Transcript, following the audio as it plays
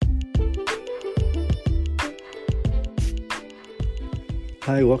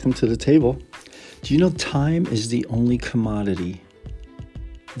Hi, welcome to the table. Do you know time is the only commodity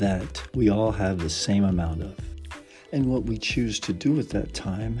that we all have the same amount of? And what we choose to do with that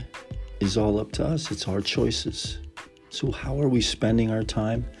time is all up to us. It's our choices. So how are we spending our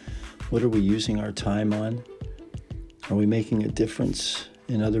time? What are we using our time on? Are we making a difference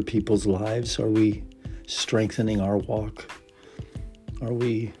in other people's lives? Are we strengthening our walk? Are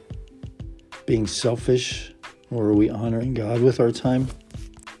we being selfish, or are we honoring God with our time?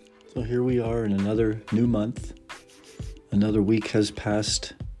 So here we are in another new month. Another week has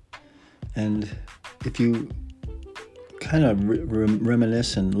passed. And if you kind of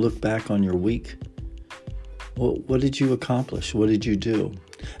reminisce and look back on your week, well, what did you accomplish? What did you do?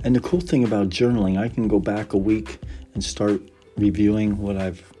 And the cool thing about journaling, I can go back a week and start reviewing what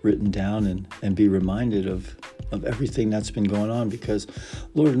I've written down and be reminded of everything that's been going on, because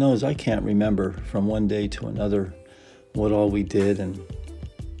Lord knows I can't remember from one day to another what all we did, and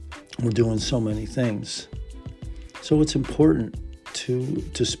we're doing so many things. So it's important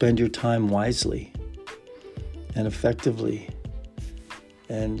to spend your time wisely and effectively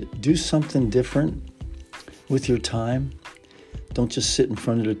and do something different with your time. Don't just sit in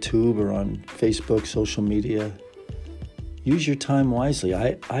front of the tube or on Facebook, social media. Use your time wisely.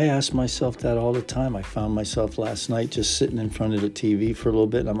 I ask myself that all the time. I found myself last night just sitting in front of the TV for a little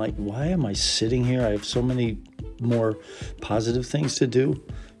bit, and I'm like, why am I sitting here? I have so many more positive things to do.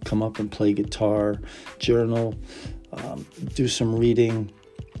 Come up and play guitar, journal, do some reading,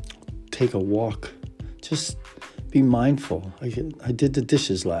 take a walk. Just be mindful. I did the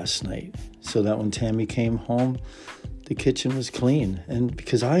dishes last night so that when Tammy came home, the kitchen was clean. And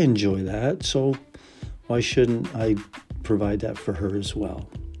because I enjoy that, so why shouldn't I provide that for her as well?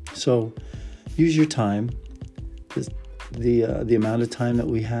 So use your time. The amount of time that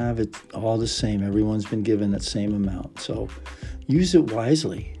we have, it's all the same. Everyone's been given that same amount. So use it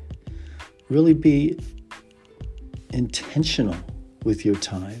wisely. Really be intentional with your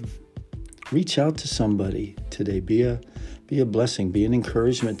time. Reach out to somebody today. Be a blessing. Be an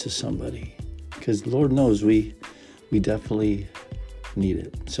encouragement to somebody, because Lord knows we definitely need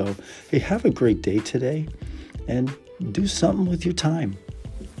it. So, hey, have a great day today and do something with your time.